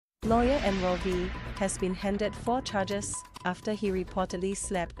Lawyer M Ravi has been handed 4 charges after he reportedly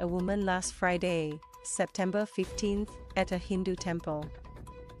slapped a woman last Friday, September 15, at a Hindu temple.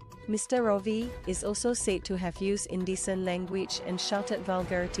 Mr. Ravi is also said to have used indecent language and shouted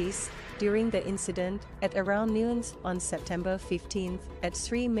vulgarities during the incident at around noon on September 15 at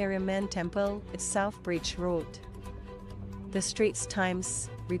Sri Mariamman Temple at South Bridge Road. The Straits Times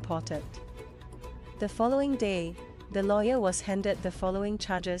reported. The following day, the lawyer was handed the following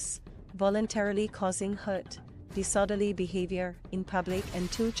charges: voluntarily causing hurt, disorderly behavior in public,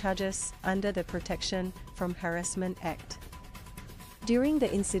 and 2 charges under the Protection from Harassment Act. During the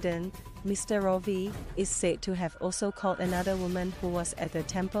incident, Mr. Ravi is said to have also called another woman who was at the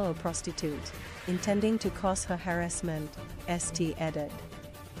temple a prostitute, intending to cause her harassment, St added.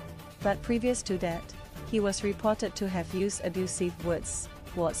 But previous to that, he was reported to have used abusive words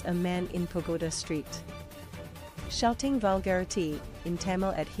towards a man in Pagoda Street, shouting vulgarity in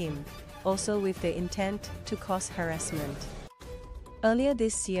Tamil at him, also with the intent to cause harassment. Earlier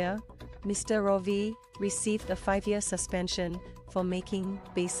this year, Mr. Ravi received a 5-year suspension for making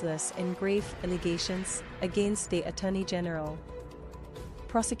baseless and grave allegations against the Attorney General,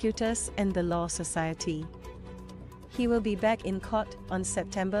 prosecutors and the Law Society. He will be back in court on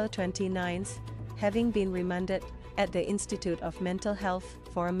September 29, having been remanded at the Institute of Mental Health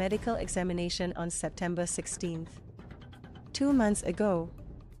for a medical examination on September 16. 2 months ago,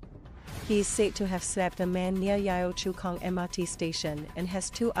 he is said to have slapped a man near Yeo Chu Kang MRT station and has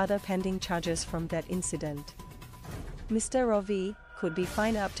 2 other pending charges from that incident. Mr. Ravi could be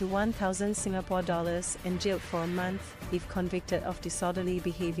fined up to 1,000 Singapore dollars and jailed for a month if convicted of disorderly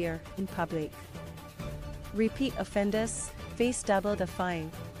behavior in public. Repeat offenders face double the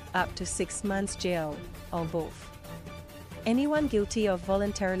fine, up to 6 months jail, or both. Anyone guilty of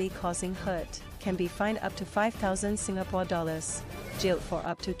voluntarily causing hurt can be fined up to 5,000 Singapore dollars, jailed for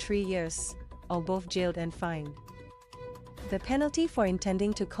up to 3 years, or both jailed and fined. The penalty for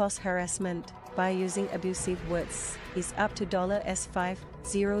intending to cause harassment by using abusive words is up to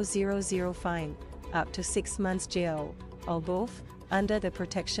 $5,000 fine, up to 6 months jail, or both, under the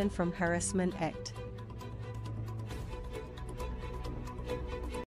Protection from Harassment Act.